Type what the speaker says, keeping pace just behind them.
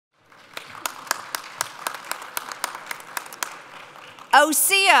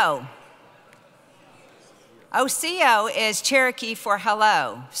OCO. OCO is Cherokee for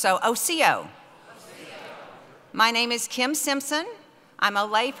hello, so OCO. My name is Kim Simpson. I'm a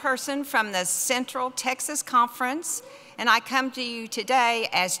layperson from the Central Texas Conference, and I come to you today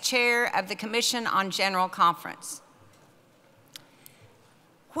as chair of the Commission on General Conference.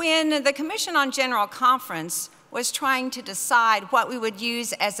 When the Commission on General Conference was trying to decide what we would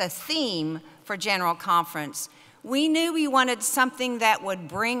use as a theme for General Conference, we knew we wanted something that would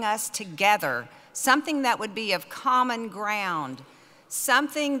bring us together, something that would be of common ground,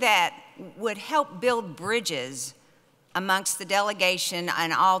 something that would help build bridges amongst the delegation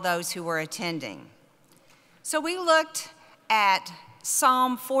and all those who were attending. So we looked at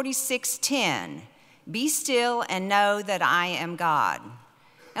Psalm 46:10, "Be still and know that I am God."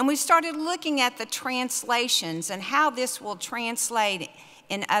 And we started looking at the translations and how this will translate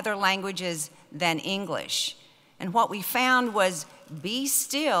in other languages than English. And what we found was be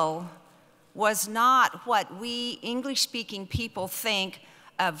still was not what we English-speaking people think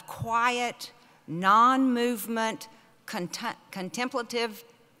of quiet, non-movement, contemplative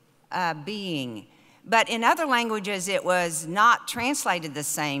being. But in other languages, it was not translated the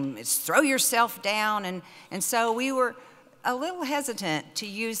same. It's throw yourself down. And so we were a little hesitant to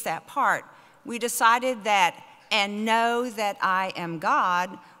use that part. We decided that "and know that I am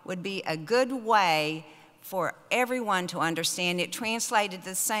God" would be a good way for everyone to understand. It translated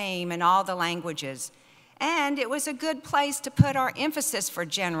the same in all the languages. And it was a good place to put our emphasis for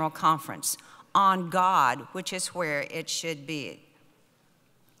General Conference on God, which is where it should be.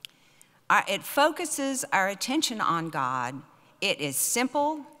 It focuses our attention on God. It is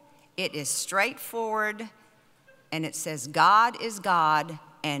simple, it is straightforward, and it says God is God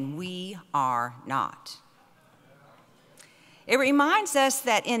and we are not. It reminds us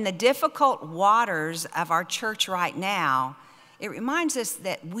that in the difficult waters of our church right now, it reminds us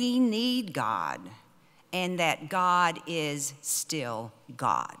that we need God and that God is still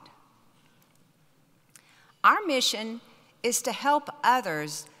God. Our mission is to help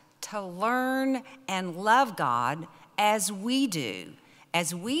others to learn and love God as we do,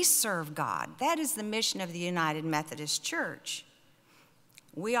 as we serve God. That is the mission of the United Methodist Church.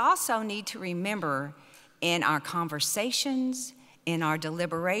 We also need to remember in our conversations, in our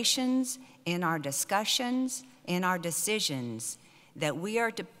deliberations, in our discussions, in our decisions, that we are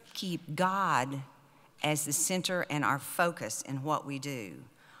to keep God as the center and our focus in what we do.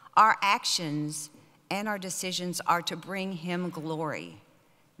 Our actions and our decisions are to bring Him glory.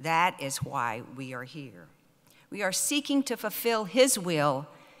 That is why we are here. We are seeking to fulfill His will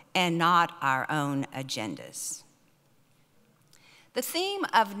and not our own agendas. The theme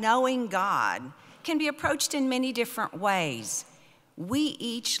of knowing God can be approached in many different ways. We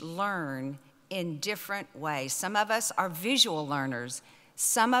each learn in different ways. Some of us are visual learners.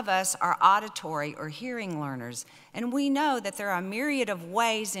 Some of us are auditory or hearing learners. And we know that there are a myriad of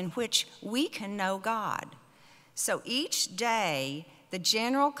ways in which we can know God. So each day, the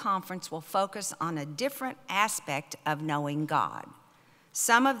General Conference will focus on a different aspect of knowing God.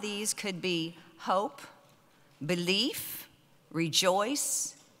 Some of these could be hope, belief,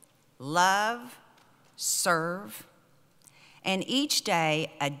 rejoice, love, serve, and each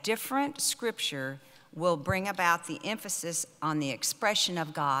day a different scripture will bring about the emphasis on the expression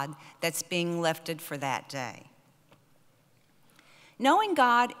of God that's being lifted for that day. Knowing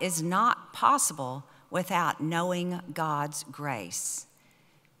God is not possible without knowing God's grace.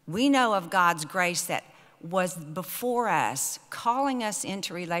 We know of God's grace that was before us, calling us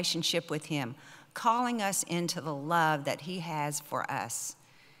into relationship with Him, calling us into the love that He has for us.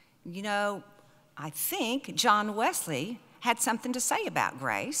 You know, I think John Wesley had something to say about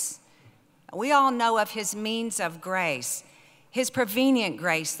grace. We all know of his means of grace, his prevenient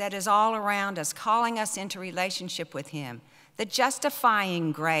grace that is all around us, calling us into relationship with Him, the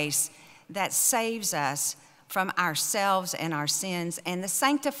justifying grace that saves us from ourselves and our sins, and the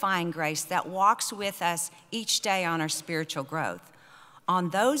sanctifying grace that walks with us each day on our spiritual growth. On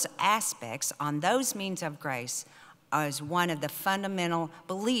those aspects, on those means of grace, is one of the fundamental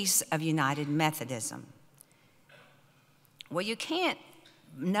beliefs of United Methodism. Well, you can't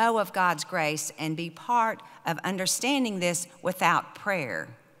know of God's grace and be part of understanding this without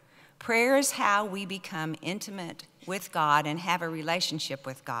prayer. Prayer is how we become intimate with God and have a relationship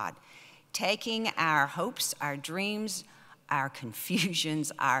with God, taking our hopes, our dreams, our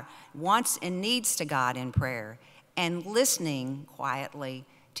confusions, our wants and needs to God in prayer, and listening quietly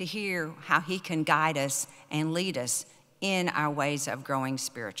to hear how He can guide us and lead us in our ways of growing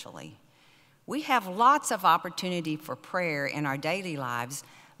spiritually. We have lots of opportunity for prayer in our daily lives,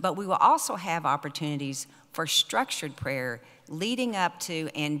 but we will also have opportunities for structured prayer leading up to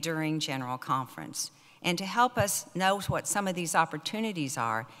and during General Conference. And to help us know what some of these opportunities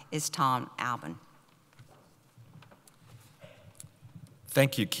are is Tom Albin.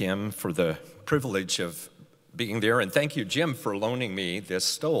 Thank you, Kim, for the privilege of being there, and thank you, Jim, for loaning me this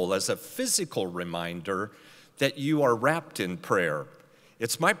stole as a physical reminder that you are wrapped in prayer.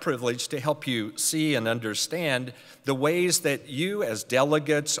 It's my privilege to help you see and understand the ways that you as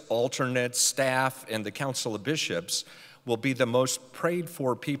delegates, alternates, staff, and the Council of Bishops will be the most prayed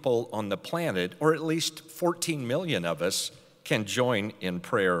for people on the planet, or at least 14 million of us can join in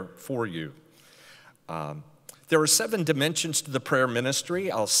prayer for you. There are 7 dimensions to the prayer ministry.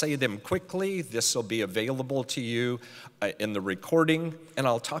 I'll say them quickly. This will be available to you in the recording, and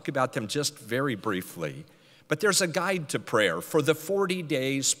I'll talk about them just very briefly. But there's a guide to prayer for the 40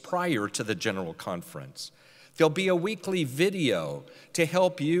 days prior to the General Conference. There'll be a weekly video to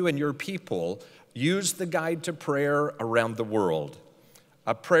help you and your people use the guide to prayer around the world.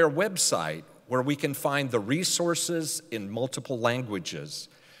 A prayer website where we can find the resources in multiple languages.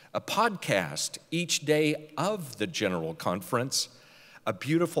 A podcast each day of the General Conference, a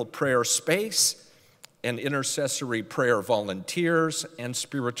beautiful prayer space, and intercessory prayer volunteers and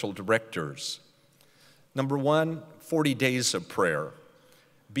spiritual directors. Number 1, 40 days of prayer.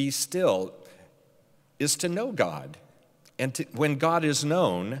 Be still is to know God. And when God is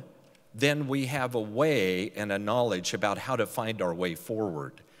known, then we have a way and a knowledge about how to find our way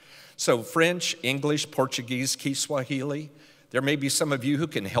forward. So French, English, Portuguese, Kiswahili. There may be some of you who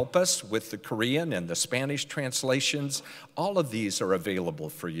can help us with the Korean and the Spanish translations. All of these are available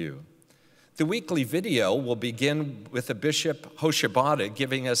for you. The weekly video will begin with the Bishop Hoshibata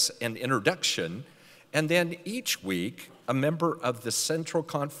giving us an introduction, and then each week, a member of the Central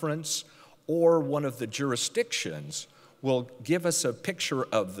Conference or one of the jurisdictions will give us a picture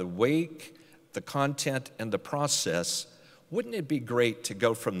of the wake, the content, and the process. Wouldn't it be great to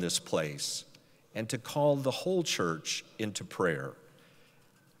go from this place and to call the whole church into prayer?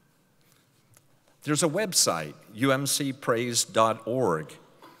 There's a website, umcpraise.org,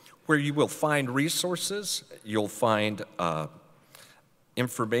 where you will find resources, you'll find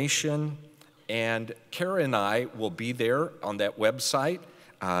information, and Kara and I will be there on that website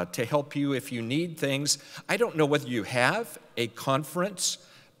to help you if you need things. I don't know whether you have a conference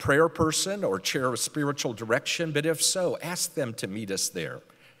prayer person or chair of spiritual direction, but if so, ask them to meet us there.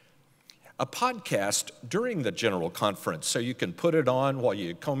 A podcast during the General Conference, so you can put it on while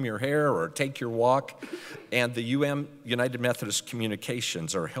you comb your hair or take your walk. And the United Methodist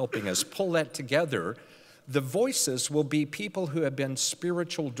Communications are helping us pull that together. The voices will be people who have been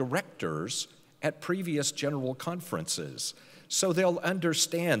spiritual directors at previous General Conferences, so they'll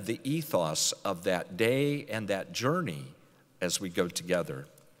understand the ethos of that day and that journey as we go together.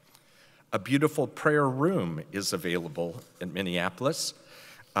 A beautiful prayer room is available in Minneapolis.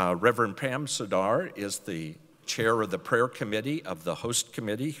 Reverend Pam Sudar is the chair of the prayer committee of the host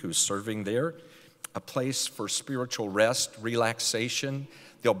committee who's serving there. A place for spiritual rest, relaxation.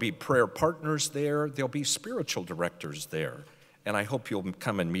 There'll be prayer partners there. There'll be spiritual directors there. And I hope you'll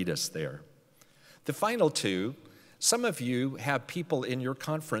come and meet us there. The final 2, some of you have people in your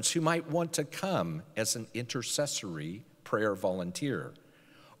conference who might want to come as an intercessory prayer volunteer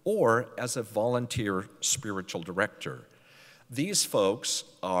or as a volunteer spiritual director. These folks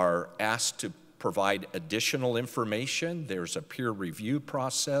are asked to provide additional information. There's a peer review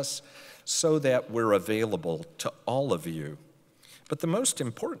process so that we're available to all of you. But the most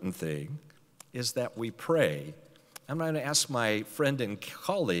important thing is that we pray. I'm going to ask my friend and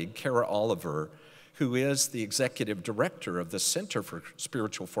colleague, Kara Oliver, who is the executive director of the Center for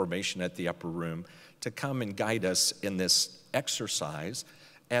Spiritual Formation at the Upper Room, to come and guide us in this exercise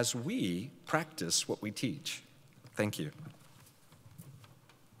as we practice what we teach. Thank you.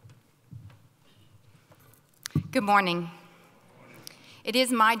 Good morning. It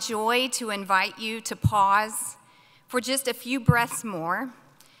is my joy to invite you to pause for just a few breaths more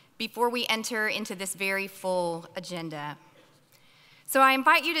before we enter into this very full agenda. So I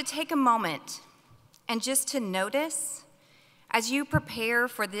invite you to take a moment and just to notice, as you prepare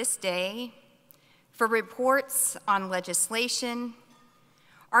for this day, for reports on legislation,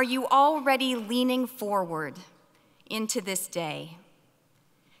 are you already leaning forward into this day?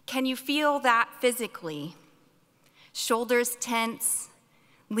 Can you feel that physically? Shoulders tense,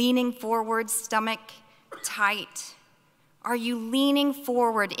 leaning forward, stomach tight. Are you leaning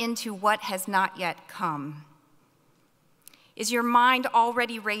forward into what has not yet come? Is your mind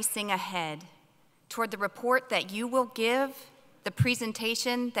already racing ahead toward the report that you will give, the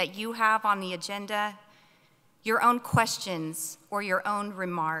presentation that you have on the agenda, your own questions, or your own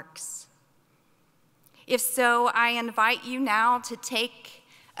remarks? If so, I invite you now to take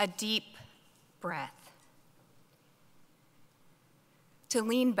a deep breath, to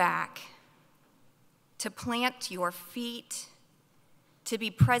lean back, to plant your feet, to be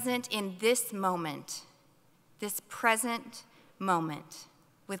present in this moment, this present moment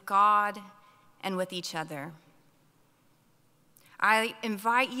with God and with each other. I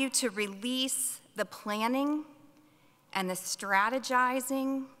invite you to release the planning and the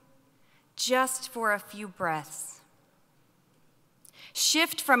strategizing just for a few breaths.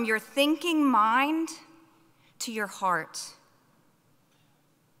 Shift from your thinking mind to your heart.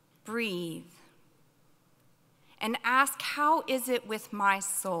 Breathe and ask, how is it with my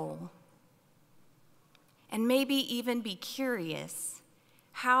soul? And maybe even be curious,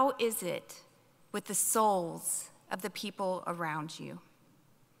 how is it with the souls of the people around you?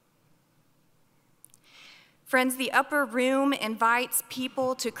 Friends, the upper room invites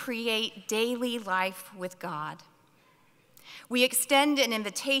people to create daily life with God. We extend an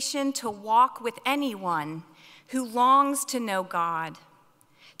invitation to walk with anyone who longs to know God,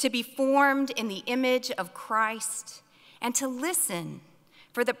 to be formed in the image of Christ, and to listen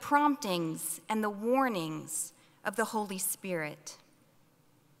for the promptings and the warnings of the Holy Spirit.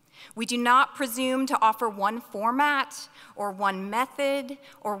 We do not presume to offer one format or one method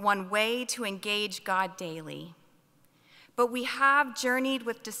or one way to engage God daily, but we have journeyed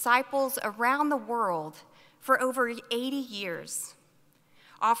with disciples around the world for over 80 years,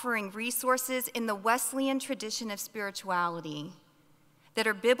 offering resources in the Wesleyan tradition of spirituality that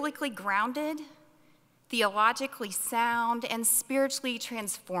are biblically grounded, theologically sound, and spiritually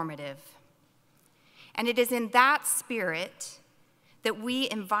transformative. And it is in that spirit that we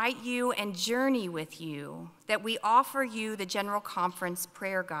invite you and journey with you, that we offer you the General Conference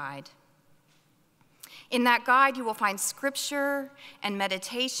Prayer Guide. In that guide, you will find scripture and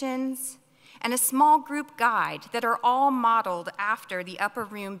meditations and a small group guide that are all modeled after the Upper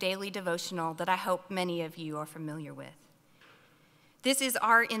Room Daily Devotional that I hope many of you are familiar with. This is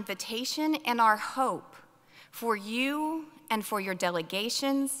our invitation and our hope for you and for your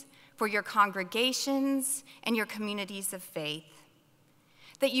delegations, for your congregations, and your communities of faith,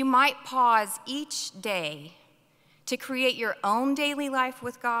 that you might pause each day to create your own daily life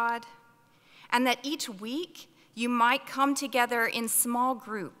with God, and that each week you might come together in small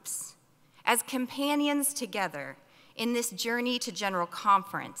groups as companions together in this journey to General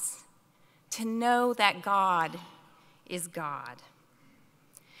Conference, to know that God is God.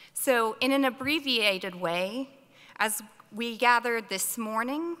 So in an abbreviated way, as we gathered this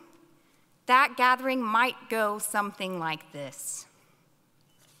morning, that gathering might go something like this.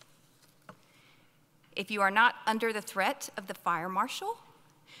 If you are not under the threat of the fire marshal,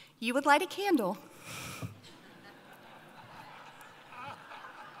 you would light a candle.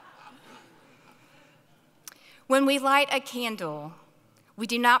 When we light a candle, we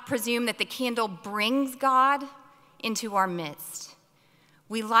do not presume that the candle brings God into our midst.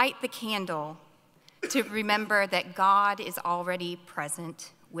 We light the candle to remember that God is already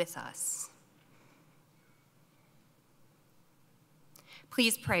present with us.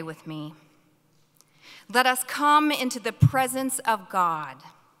 Please pray with me. Let us come into the presence of God.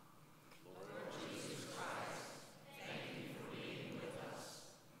 Lord Jesus Christ, thank you for being with us.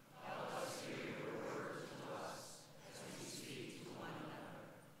 Help us hear your word to us as we speak to one another.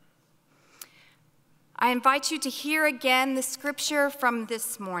 I invite you to hear again the scripture from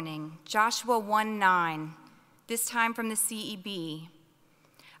this morning, Joshua 1:9, this time from the CEB.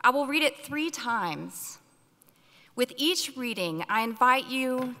 I will read it 3 times. With each reading, I invite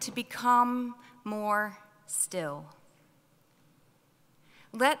you to become more still.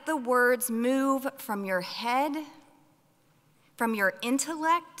 Let the words move from your head, from your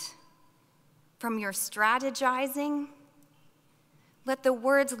intellect, from your strategizing. Let the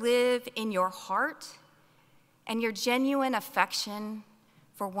words live in your heart and your genuine affection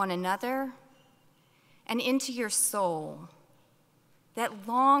for one another and into your soul that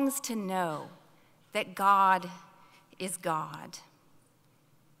longs to know that God is God.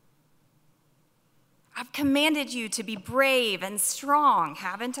 I've commanded you to be brave and strong,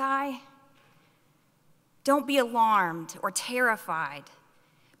 haven't I? Don't be alarmed or terrified,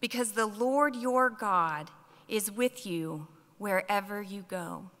 because the Lord your God is with you wherever you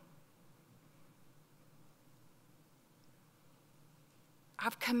go.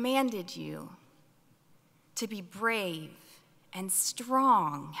 I've commanded you to be brave and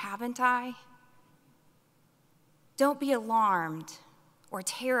strong, haven't I? Don't be alarmed or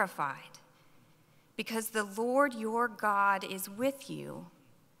terrified, because the Lord your God is with you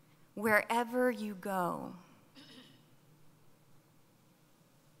wherever you go.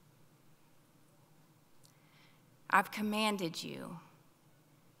 I've commanded you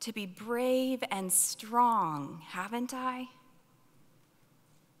to be brave and strong, haven't I?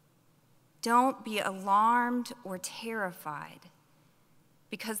 Don't be alarmed or terrified,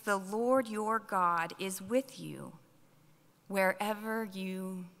 because the Lord your God is with you wherever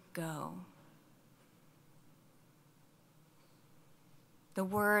you go. The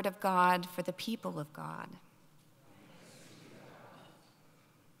word of God for the people of God.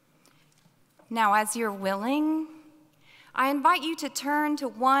 Now, as you're willing, I invite you to turn to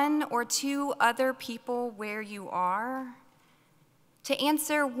one or two other people where you are to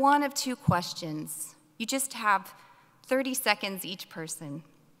answer one of two questions. You just have 30 seconds each person.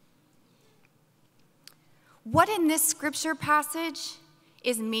 What in this scripture passage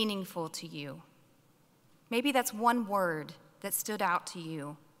is meaningful to you? Maybe that's one word that stood out to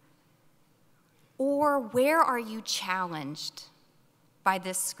you. Or where are you challenged by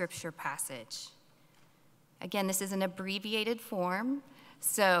this scripture passage? Again, this is an abbreviated form,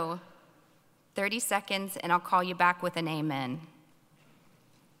 so 30 seconds and I'll call you back with an amen.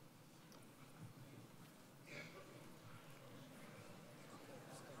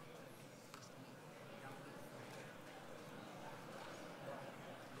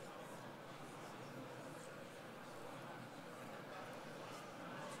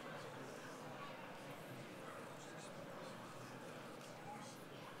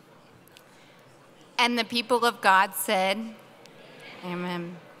 And the people of God said,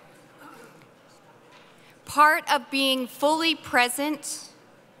 amen. Part of being fully present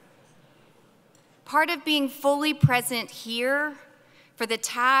here for the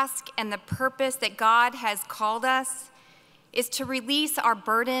task and the purpose that God has called us is to release our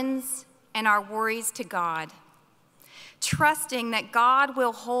burdens and our worries to God, trusting that God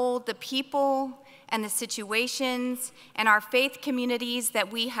will hold the people and the situations and our faith communities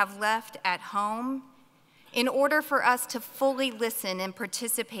that we have left at home in order for us to fully listen and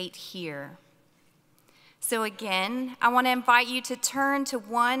participate here. So again, I want to invite you to turn to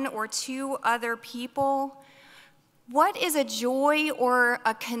one or two other people. What is a joy or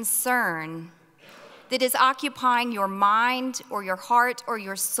a concern that is occupying your mind or your heart or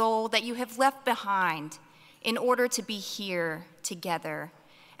your soul that you have left behind in order to be here together?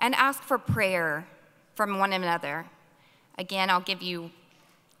 And ask for prayer from one another. Again, I'll give you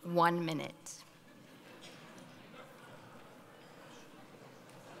 1 minute.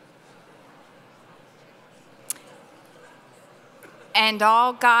 And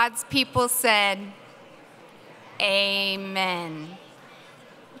all God's people said, amen.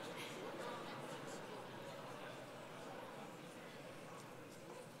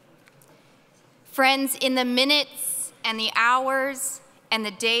 Friends, in the minutes and the hours and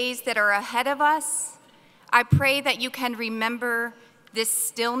the days that are ahead of us, I pray that you can remember this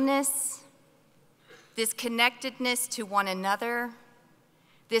stillness, this connectedness to one another,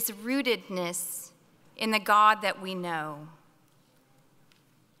 this rootedness in the God that we know.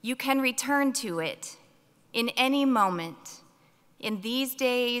 You can return to it in any moment, in these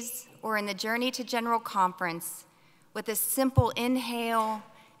days or in the Journey to General Conference, with a simple inhale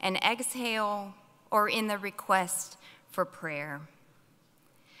and exhale, or in the request for prayer.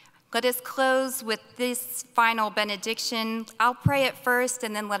 Let us close with this final benediction. I'll pray it first,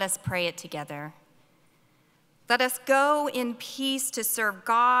 and then let us pray it together. Let us go in peace to serve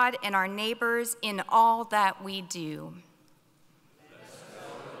God and our neighbors in all that we do.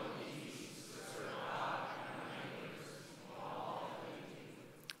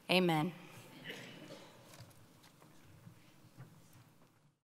 Amen.